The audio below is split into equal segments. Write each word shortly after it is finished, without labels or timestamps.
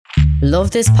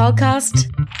Love this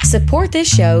podcast? Support this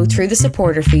show through the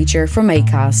supporter feature from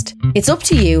Acast. It's up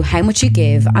to you how much you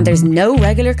give and there's no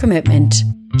regular commitment.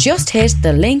 Just hit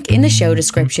the link in the show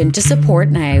description to support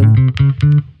now.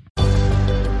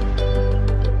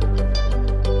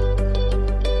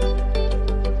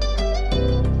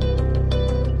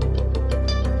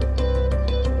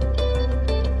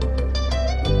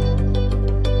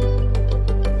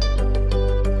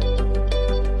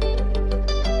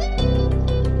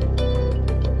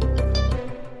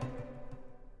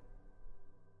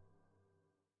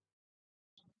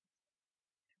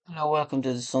 Hello, welcome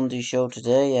to the Sunday show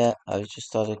today. I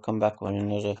just thought I'd come back with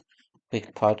another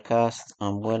quick podcast.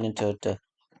 I'm well into the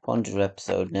 100th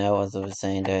episode now, as I was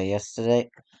saying there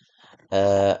yesterday.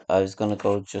 I was going to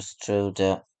go just through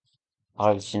the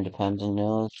Irish Independent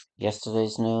news,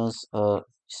 yesterday's news,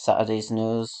 Saturday's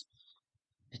news.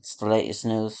 It's the latest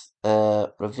news.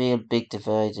 Revealed big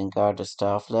divide in Garda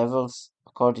staff levels.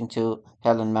 According to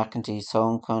Helen McEntee's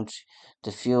home country,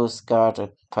 the fewest Garda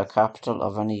per capita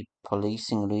of any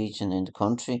policing region in the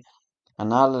country.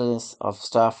 Analysis of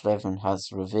staff level has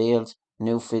revealed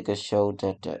new figures show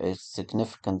that there is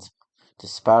significant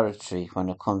disparity when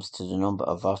it comes to the number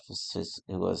of officers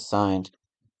who are assigned.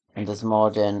 And there's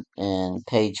more than in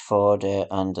page 4 there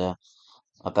and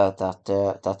about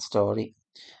that story.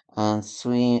 And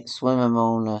swimmer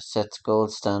Mona sets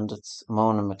gold standards.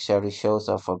 Mona McSherry shows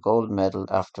off her gold medal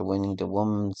after winning the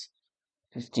women's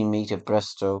 50-metre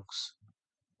breaststrokes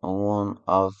on one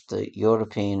of the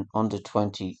European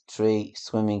Under-23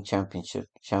 Swimming Championship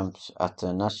champs at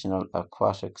the National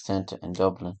Aquatic Centre in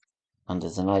Dublin. And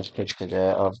there's a nice picture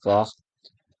there of that.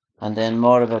 And then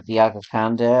more about the Aga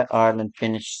Khan there. Ireland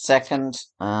finished second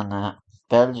and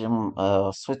Belgium,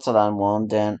 Switzerland won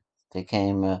then. They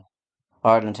came...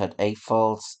 Ireland had 8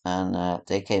 faults and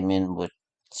they came in with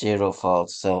 0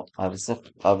 faults. So I was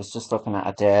just looking at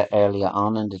it there earlier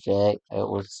on in the day. It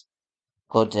was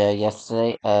good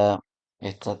yesterday. That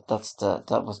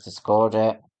was the score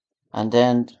there. And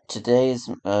then today's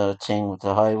thing with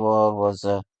the high wall was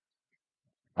a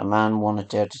man won it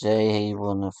there today. He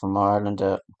won it from Ireland,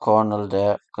 Cornell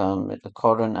there, the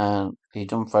Curran, and he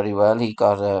done very well. He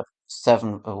got a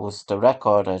 7. It was the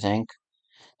record, I think.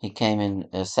 He came in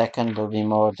second. There'll be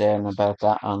more there about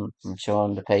that I'm sure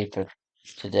in the paper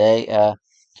today.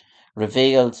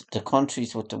 Revealed the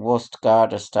countries with the worst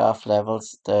Garda staff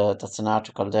levels. That's an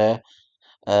article there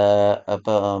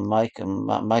about Michael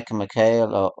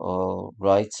McHale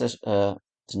writes it. The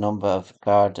number of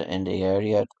Garda in the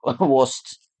area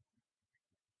worst.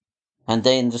 And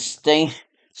then the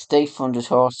state-funded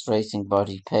horse racing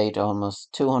body paid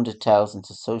almost 200,000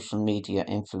 to social media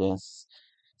influencers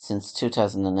since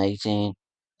 2018.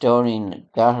 Doreen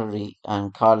Gahary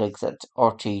and colleagues at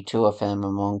RT2FM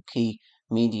among key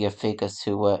media figures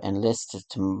who were enlisted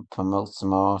to promote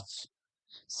sports.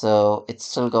 So it's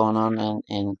still going on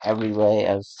in every way.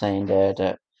 I was saying there,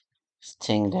 the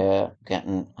thing there,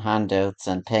 getting handouts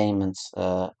and payments,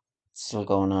 still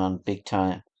going on big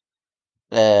time.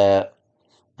 And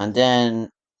then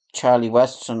Charlie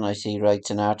Western, I see, writes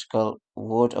an article,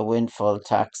 would a windfall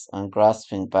tax on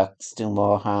grasping backs do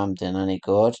more harm than any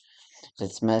good?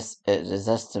 It is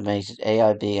estimated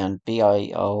AIB and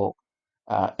BIO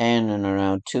are earning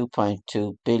around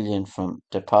 2.2 billion from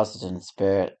deposit and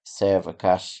spare server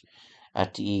cash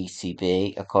at the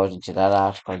ECB, according to that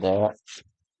article there.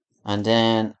 And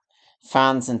then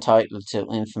fans entitled to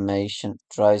information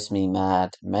drives me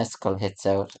mad. Mescal hits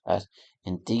out at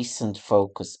indecent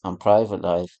focus on private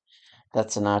life.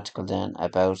 That's an article then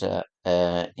about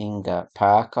Inga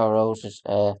Parker wrote it.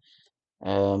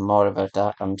 More about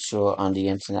that, I'm sure, on the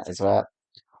internet as well.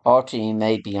 RTE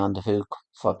may be on the hook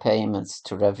for payments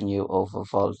to revenue over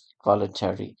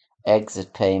voluntary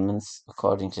exit payments,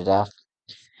 according to that.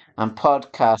 And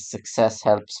podcast success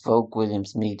helps Vogue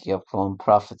Williams Media Fund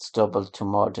profits double to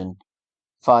more than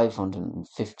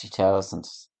 550,000.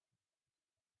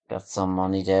 Got some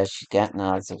money there she's getting,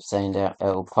 as I was saying there,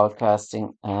 out of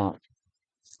podcasting.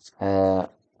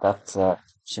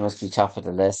 She must be top of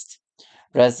the list.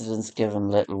 Residents given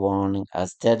little warning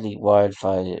as deadly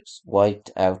wildfires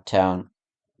wiped out town.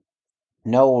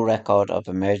 No record of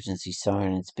emergency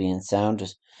sirens being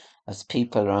sounded as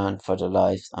people ran for their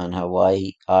lives on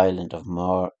Hawaii island of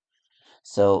Moore.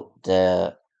 So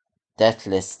the death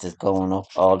list is going up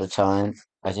all the time.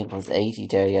 I think it was 80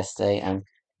 there yesterday, and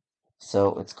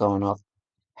so it's going up.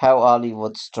 How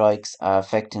Hollywood strikes are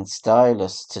affecting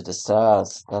stylists to the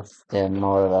stars. That's then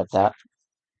more about that.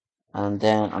 And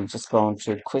then I'm just going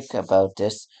through quick about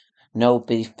this. No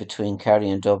beef between Kerry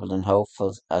and Dublin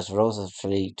hopefuls as Rosa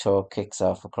Free tour kicks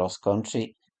off across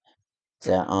country.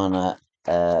 They're on a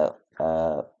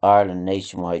Ireland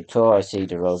nationwide tour. I see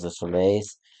the Roses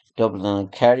relays. Dublin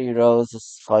and Kerry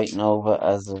Roses fighting over,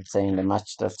 as I'm saying, the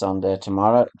match that's on there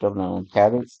tomorrow. Dublin and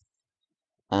Kerry.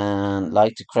 And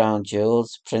like the Crown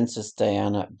Jewels, Princess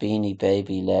Diana Beanie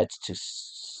Baby led to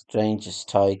strangest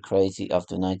tie crazy of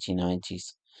the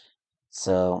 1990s.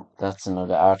 So that's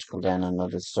another article then,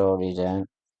 another story then.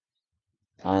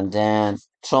 And then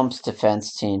Trump's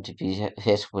defense team to be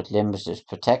hit with limited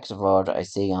protective order, I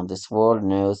see on this world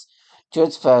news.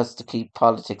 Judge vows to keep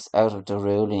politics out of the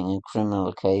ruling in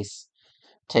criminal case,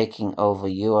 taking over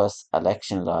U.S.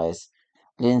 election lies.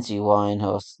 Lindsay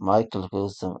Winehouse, Michael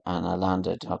Husum, and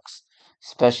Alanda Dux.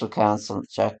 Special counsel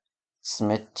Jack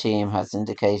Smith team has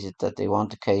indicated that they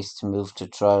want the case to move to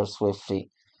trial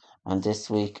swiftly, and this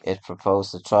week it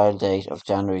proposed a trial date of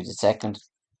January the 2nd.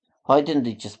 Why didn't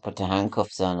they just put the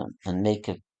handcuffs on him and make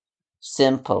it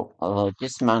simple?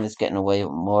 This man is getting away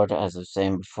with murder, as I was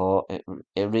saying before. It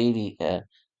really,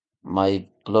 my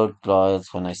blood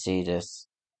boils when I see this.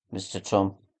 Mr.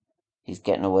 Trump, he's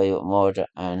getting away with murder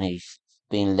and he's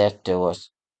being let do it.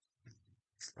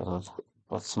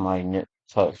 What's my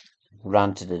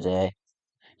rant of the day?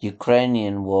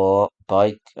 Ukrainian war,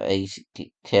 bike 8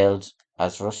 killed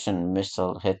as Russian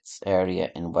missile hits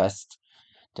area in west.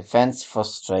 Defense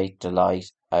frustrate delayed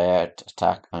air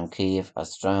attack on Kiev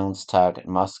as drones target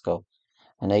Moscow.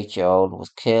 An 8-year-old was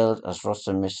killed as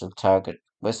Russian missile target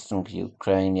western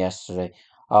Ukraine yesterday,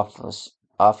 officials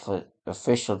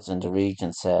in the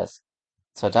region says.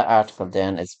 So that article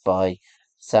then is by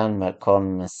San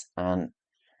McComas and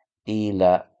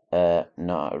Ela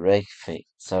Norefi.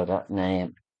 So that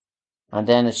name. And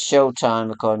then it's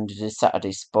showtime according to this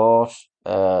Saturday Sport.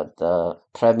 The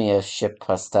Premiership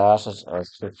has started. I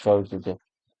should show you the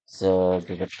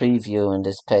preview in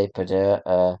this paper there.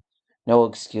 No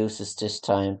excuses this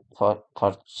time.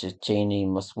 Pochettino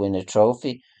must win a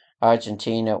trophy.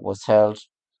 Argentina was held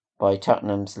by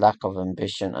Tottenham's lack of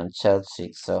ambition and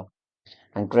Chelsea. So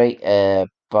and great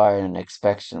Bayern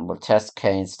expectation will test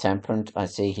Kane's temperament. I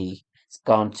see he's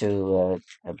gone to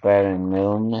Bayern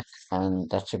Munich, and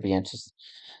that should be interesting.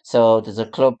 So there's a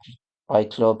club by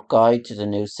club guide to the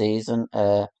new season.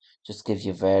 Just gives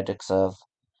you verdicts of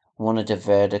one of the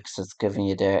verdicts that's given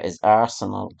you there is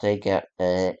Arsenal. They get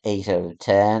 8 out of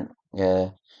 10.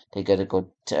 They get a good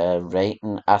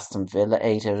rating. Aston Villa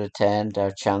 8 out of 10.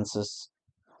 Their chances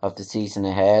of the season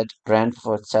ahead.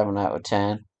 Brentford 7 out of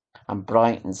 10, and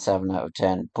Brighton 7 out of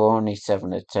 10. Burnley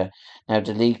 7 out of 10. Now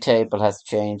the league table has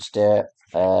changed there.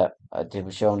 They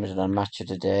were showing it on Match of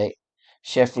the Day.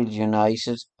 Sheffield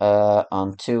United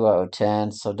on 2 out of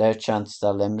 10, so their chances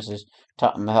are limited.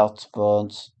 Tottenham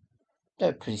Hotspurs,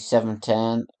 they're pretty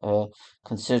 7-10,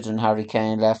 considering Harry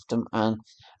Kane left them, and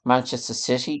Manchester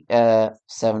City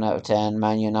 7 out of 10.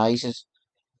 Man United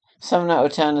 7 out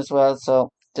of 10 as well.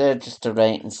 So they're just the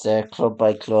ratings there, club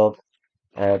by club.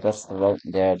 That's the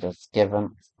rating there that's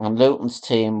given. And Luton's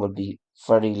team will be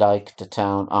very like the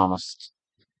town honest.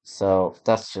 So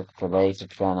that's just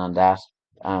related then on that.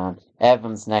 And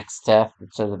Evans' next step,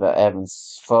 it says about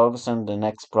Evans Ferguson, the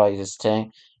next brightest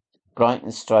thing.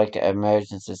 Brighton striker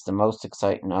emergence is the most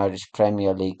exciting Irish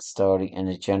Premier League story in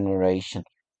a generation,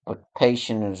 but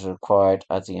patience is required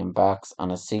as he embarks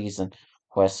on a season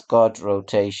where squad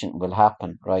rotation will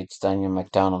happen, writes Daniel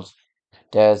MacDonald.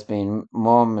 There has been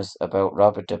murmurs about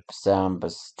Robert de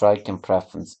Samba's striking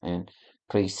preference in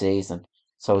pre-season,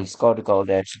 so he scored a goal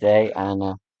there today,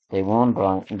 and they won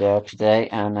Brighton there today,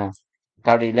 and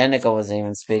Gary Lineker was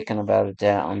even speaking about it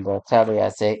there on the telly, I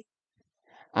say.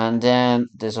 And then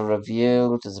there's a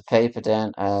review, there's a paper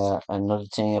then, another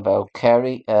thing about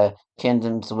Kerry,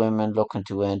 Kingdom's women looking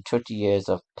to end 30 years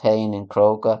of pain in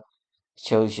Kroger.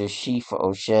 Shows you Sheafa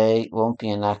O'Shea won't be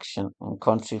in action in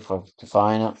country for the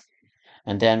final.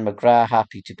 And then McGrath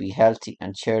happy to be healthy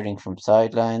and cheering from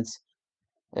sidelines.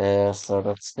 So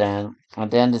that's then.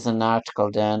 And then there's an article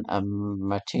then,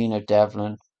 Martina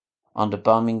Devlin on the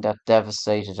bombing that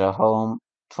devastated her home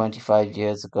 25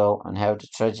 years ago and how the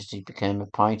tragedy became a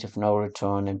point of no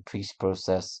return in peace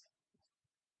process.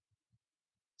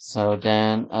 So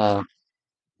then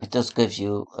it does give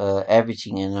you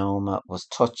everything in Oma was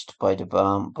touched by the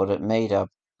bomb, but it made our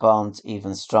bonds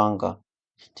even stronger.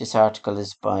 This article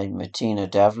is by Martina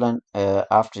Devlin.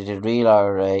 After the real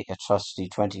IRA atrocity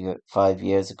 25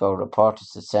 years ago,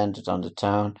 reporters descended on the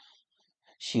town.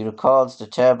 She recalls the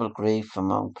terrible grief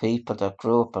among people that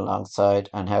grew up alongside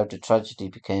and how the tragedy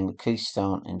became a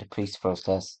keystone in the peace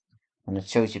process. And it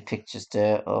shows you pictures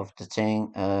there of the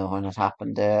thing when it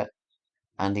happened there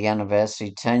and the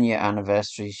anniversary, 10-year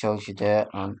anniversary shows you there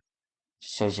and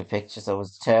shows you pictures. It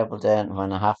was a terrible day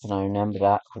when it happened. I remember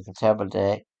that. It was a terrible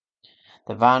day.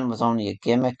 The van was only a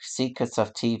gimmick. Secrets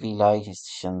of TV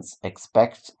license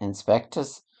expect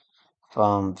inspectors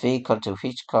from vehicle to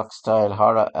Hitchcock style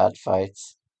horror ad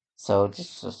fights. So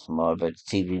this is more about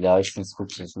the TV license,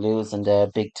 which is losing there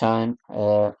big time.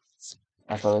 As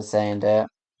I was saying there.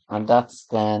 And that's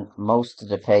then most of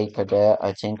the paper there.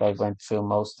 I think I went through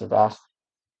most of that.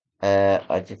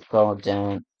 I just go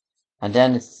down, and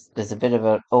then there's a bit of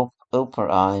a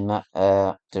Oppenheimer,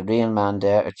 the real man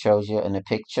there. It shows you in a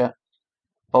picture.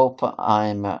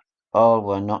 Oppenheimer, all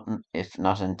were nothing if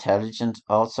not intelligent.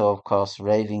 Also, of course,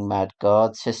 raving mad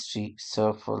gods. History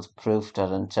circles proof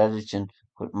that intelligent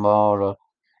with moral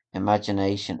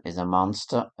imagination is a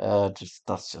monster.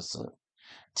 That's just a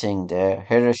thing there.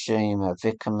 Hiroshima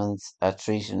victims are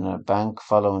treated in a bank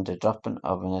following the dropping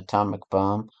of an atomic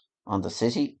bomb on the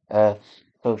city. So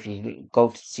if you go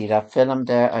to see that film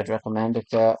there, I'd recommend it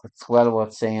there. It's well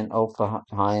worth seeing,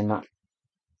 Oppenheimer.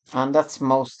 And that's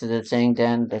most of the thing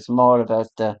then. There's more about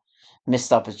the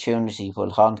missed opportunity will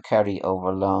haunt Kerry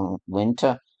over long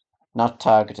winter, not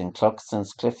targeting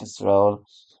Cluxton's Clifford's role,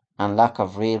 and lack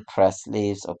of real press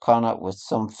leaves O'Connor with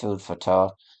some food for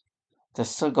thought. They're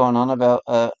still going on about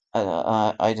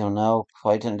I don't know,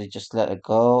 why didn't they just let it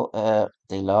go?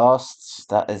 They lost,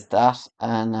 that is that,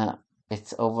 and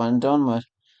it's over and done with.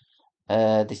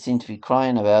 They seem to be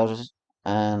crying about it,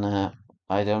 and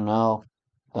I don't know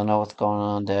what's going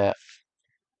on there.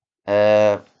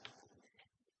 uh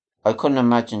I couldn't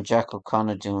imagine Jack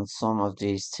O'Connor doing some of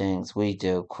these things we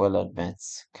do, Quill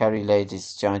admits. Kerry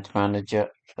Lady's joint manager.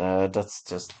 That's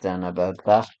just then about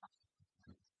that.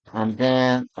 And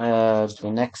then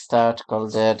the next article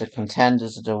there, the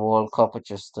contenders of the World Cup,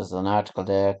 just there's an article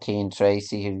there, Keane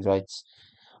Tracy, who writes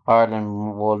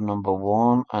Ireland world number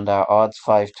one and our odds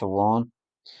 5-1.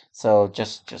 So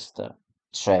just a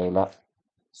trailer.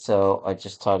 So I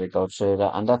just thought I'd go through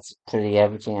that, and that's pretty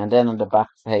everything. And then on the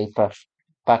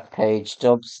back page,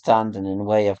 Dubs standing in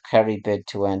way of Kerry bid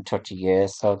to end 30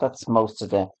 years. So that's most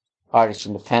of the Irish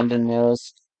Independent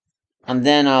news. And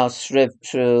then I'll strip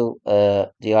through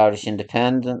the Irish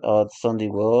Independent or the Sunday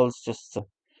Worlds, just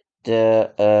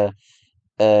the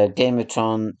Game of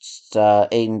Thrones star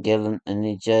Aidan Gillen and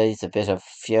enjoys a bit of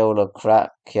fiol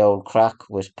crack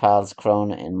with pals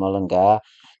Crona in Mullingar.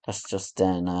 That's just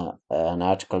then an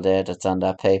article there that's on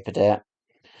that paper there.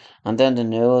 And then the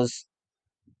news,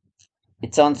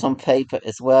 it's on some paper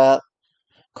as well.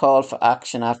 Call for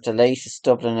action after latest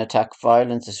Dublin attack.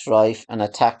 Violence is rife and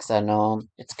attacks are known.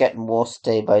 It's getting worse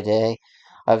day by day.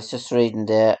 I was just reading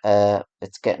there,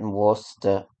 it's getting worse,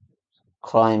 the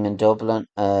crime in Dublin.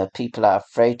 People are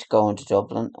afraid to go into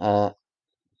Dublin.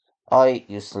 I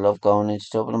used to love going into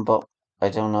Dublin, but I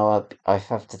don't know, I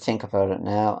have to think about it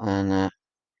now. And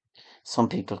some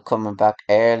people coming back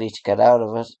early to get out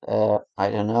of it. I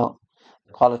don't know.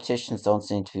 Politicians don't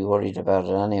seem to be worried about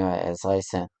it anyway, as I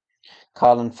say.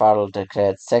 Colin Farrell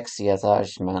declared sexiest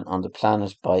Irishman on the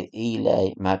planet by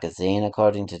Ely magazine,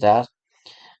 according to that.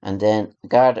 And then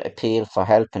Garda appeal for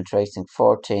help in tracing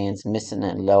 14s missing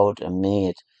in Loud and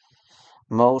Mead.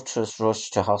 Motorist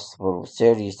rushed to hospital with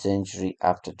serious injury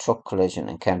after truck collision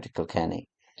in County Kilkenny.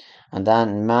 And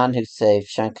then man who saved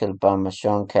Shankill bomber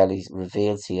Sean Kelly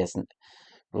reveals he has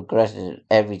regretted it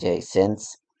every day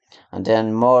since. And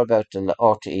then more about the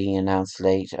RTE announced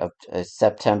late of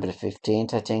September the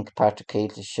 15th, I think, Patrick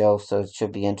Keel's show, so it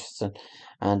should be interesting.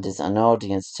 And there's an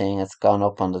audience thing that's gone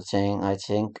up on the thing, I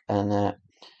think. And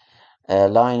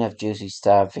Line of Duty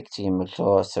star Victoria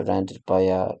McClure surrendered by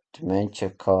a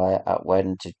dementia choir at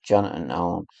wedding to Jonathan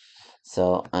Owen.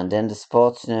 So, and then the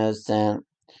sports news then,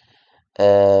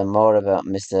 more about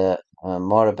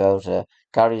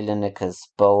Gary Lineker's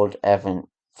bold Evan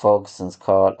Ferguson's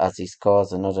call as he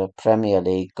scores another Premier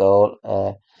League goal.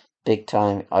 Big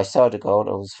time. I saw the goal.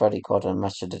 It was very good on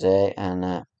Match of the Day.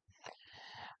 And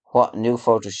what new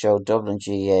photos show Dublin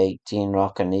GA, Dean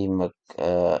Rock and Ian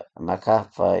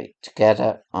McAvoy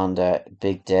together on their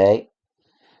big day.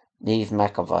 Neve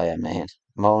McAvoy, I mean.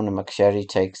 Mona McSherry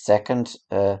takes second.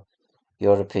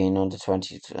 European under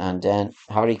 20, and then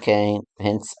Harry Kane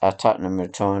hints at Tottenham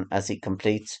return as he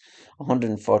completes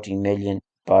 140 million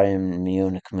Bayern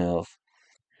Munich move.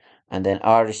 And then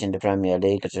Irish in the Premier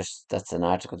League, just that's an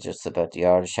article just about the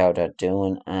Irish, how they're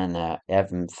doing, and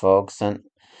Evan Ferguson,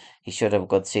 he should have a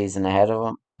good season ahead of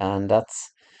him, and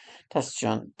that's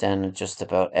then just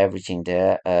about everything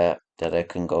there that I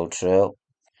can go through.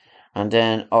 And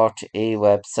then RTE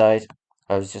website,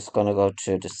 I was just going to go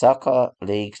through the soccer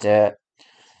league there.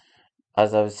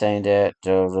 As I was saying there,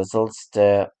 the results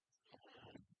there,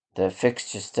 the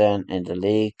fixtures then in the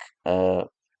league, in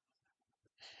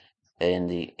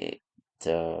the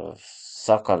the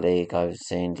soccer league, I was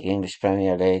saying the English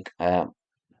Premier League. The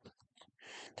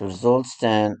results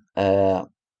then,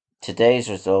 today's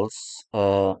results.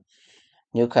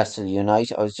 Newcastle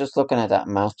United. I was just looking at that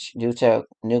match.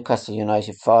 Newcastle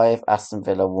United 5, Aston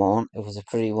Villa 1. It was a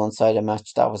pretty one-sided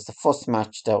match. That was the first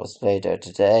match that was played there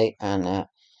today, and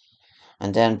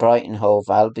then Brighton Hove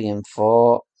Albion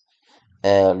 4,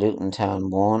 Luton Town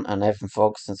 1, and Evan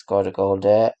Ferguson scored a goal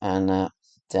there, and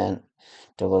then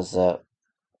there was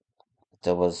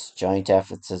joint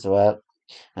efforts as well,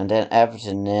 and then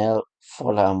Everton 0,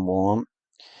 Fulham 1,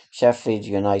 Sheffield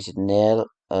United 0,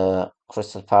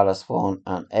 Crystal Palace 1,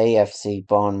 and AFC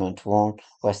Bournemouth 1,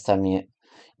 West Ham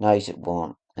United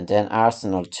 1, and then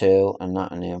Arsenal 2, and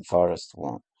Nottingham Forest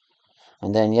 1.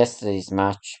 And then yesterday's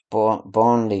match,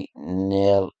 Burnley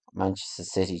 0, Manchester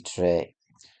City 3.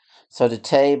 So the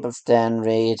tables then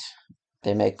read,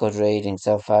 they make good reading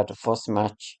so far. The first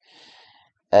match,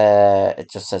 it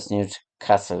just says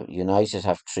Newcastle United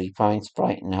have 3 points,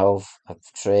 Brighton Hove have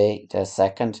 3, they're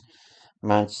second.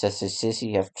 Manchester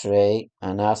City have 3,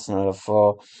 and Arsenal have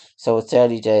 4. So it's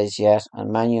early days yet,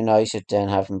 and Man United then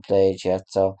haven't played yet,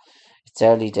 so it's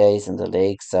early days in the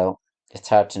league, so it's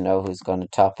hard to know who's going to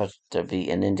top it. There'll be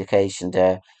an indication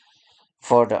there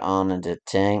further on in the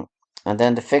thing. And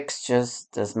then the fixtures,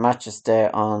 there's matches there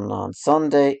on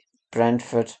Sunday,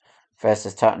 Brentford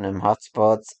versus Tottenham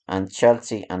Hotspurs, and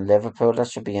Chelsea and Liverpool. That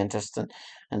should be interesting.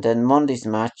 And then Monday's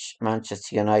match,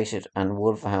 Manchester United and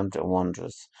Wolverhampton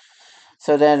Wanderers.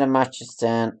 So they're the matches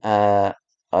then. I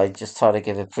just thought I'd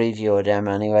give a preview of them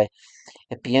anyway.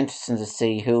 It'd be interesting to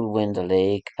see who'll win the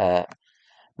league.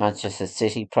 Manchester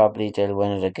City probably they'll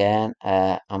win it again.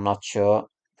 I'm not sure.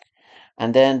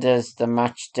 And then there's the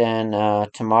match then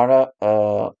tomorrow.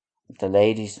 The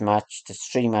ladies' match. There's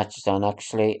 3 matches on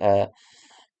actually.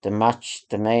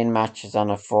 The main match is on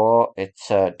at 4. It's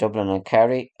Dublin and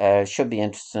Kerry. Should be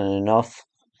interesting enough.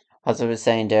 As I was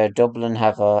saying there, Dublin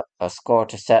have a score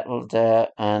to settle there,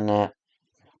 and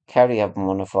Kerry haven't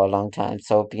won it for a long time.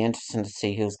 So it'd be interesting to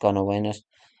see who's going to win it.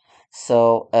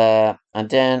 So and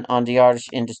then on the Irish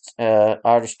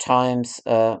Times,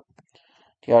 the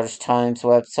Irish Times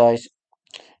website,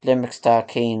 Limerick star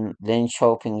Keane Lynch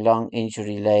hoping long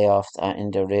injury layoffs are in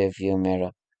the rearview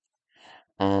mirror.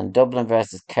 And Dublin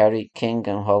versus Kerry,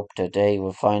 Kingan hope their day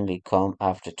will finally come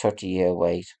after 30-year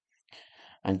wait.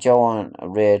 And Joanne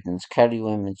Reardon's Kerry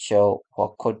women show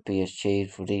what could be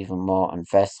achieved with even more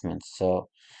investment. So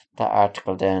that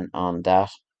article then on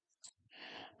that.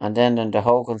 And then on the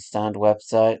Hogan Stand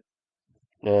website,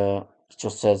 it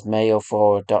just says Mayo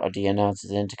forward Doherty announces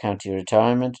inter-county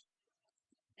retirement.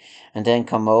 And then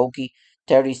Camogie,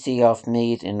 Derry see off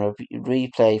Meath in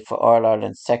replay for All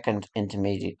Ireland's second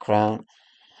intermediate crown.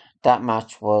 That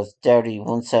match was Derry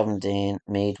 117,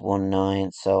 Meath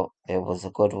 1-9, so it was a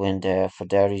good win there for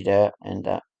Derry there in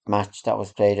that match that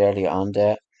was played earlier on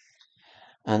there.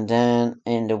 And then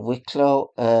in the Wicklow,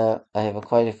 I have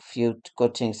quite a few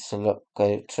good things to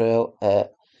go through.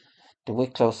 The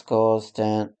Wicklow scores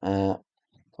then, there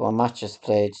were matches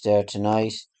played there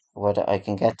tonight, whether I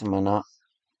can get them or not.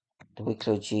 The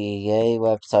Wicklow GEA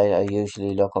website, I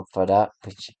usually look up for that,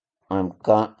 which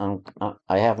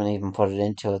I haven't even put it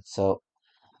into it, so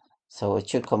it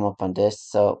should come up on this.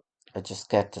 So I just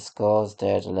get the scores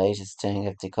there, the latest thing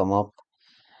if they come up.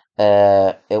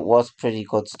 It was pretty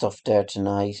good stuff there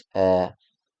tonight. There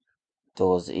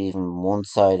was even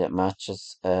one-sided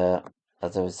matches, as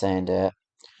I was saying there.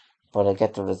 But I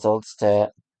get the results there.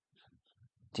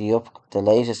 The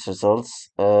latest results.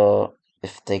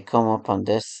 If they come up on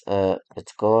this,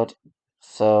 it's good.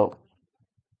 So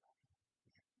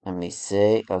let me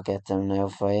see. I'll get them now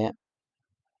for you.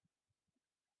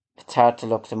 It's hard to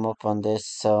look them up on this.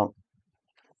 So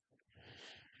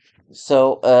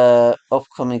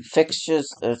upcoming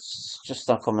fixtures. It's just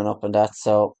not coming up on that.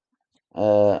 So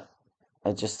I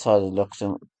just thought I'd look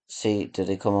them, see did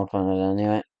they come up on it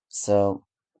anyway. So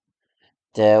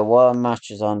there were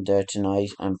matches on there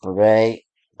tonight, and Bray.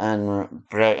 I'm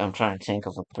trying to think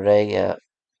of a Bray.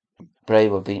 Bray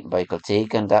were beaten by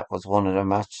Kiltegan. That was one of the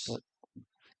matches.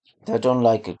 They're done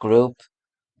like a group.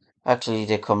 Actually,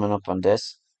 they're coming up on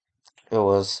this. It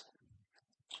was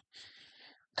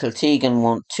Kiltegan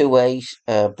won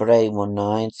 2-8, Bray won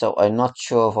 9. So I'm not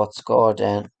sure what score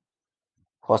then.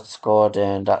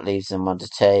 That leaves them on the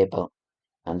table.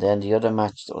 And then the other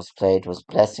match that was played was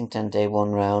Blessington. They won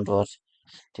Roundwood.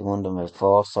 They won them by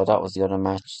 4. So that was the other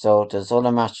match. So there's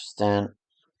other matches then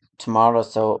tomorrow.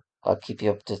 So I'll keep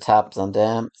you up to tabs on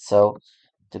them. So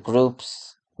the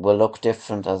groups will look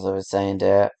different, as I was saying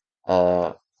there.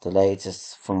 The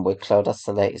latest from Wicklow. That's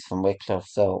the latest from Wicklow.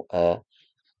 So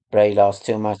Bray lost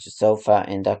 2 matches so far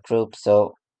in that group,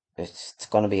 so it's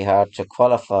going to be hard to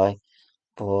qualify,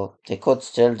 but they could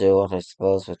still do it, I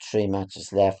suppose, with 3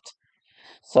 matches left.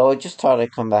 So I just thought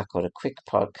I'd come back with a quick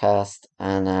podcast,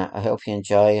 and I hope you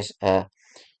enjoy it.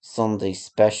 Sunday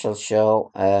special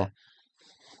show. I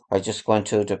just went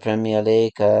through the Premier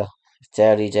League. It's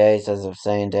early days, as I was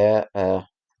saying there.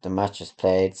 The match is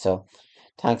played, so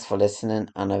thanks for listening,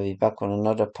 and I'll be back with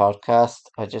another podcast.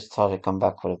 I just thought I'd come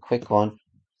back with a quick one,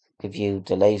 give you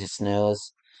the latest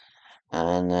news,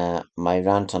 and my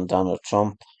rant on Donald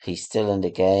Trump. He's still in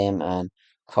the game, and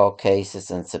court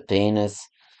cases and subpoenas.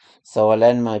 So I'll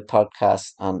end my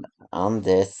podcast on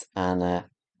this, and I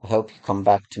hope you come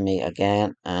back to me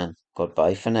again, and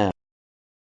goodbye for now.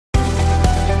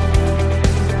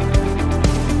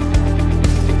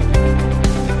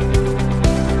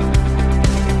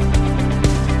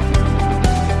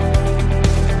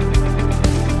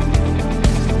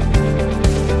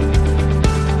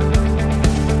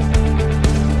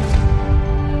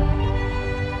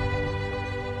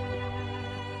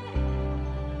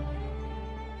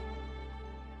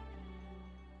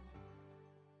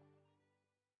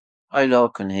 Hi,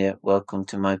 Lorcan here. Welcome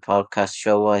to my podcast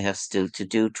show. I have still to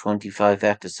do 25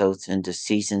 episodes in the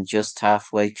season. Just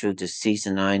halfway through the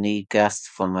season, I need guests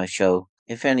for my show.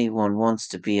 If anyone wants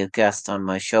to be a guest on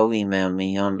my show, email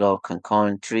me on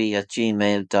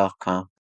lorcancoin3@gmail.com.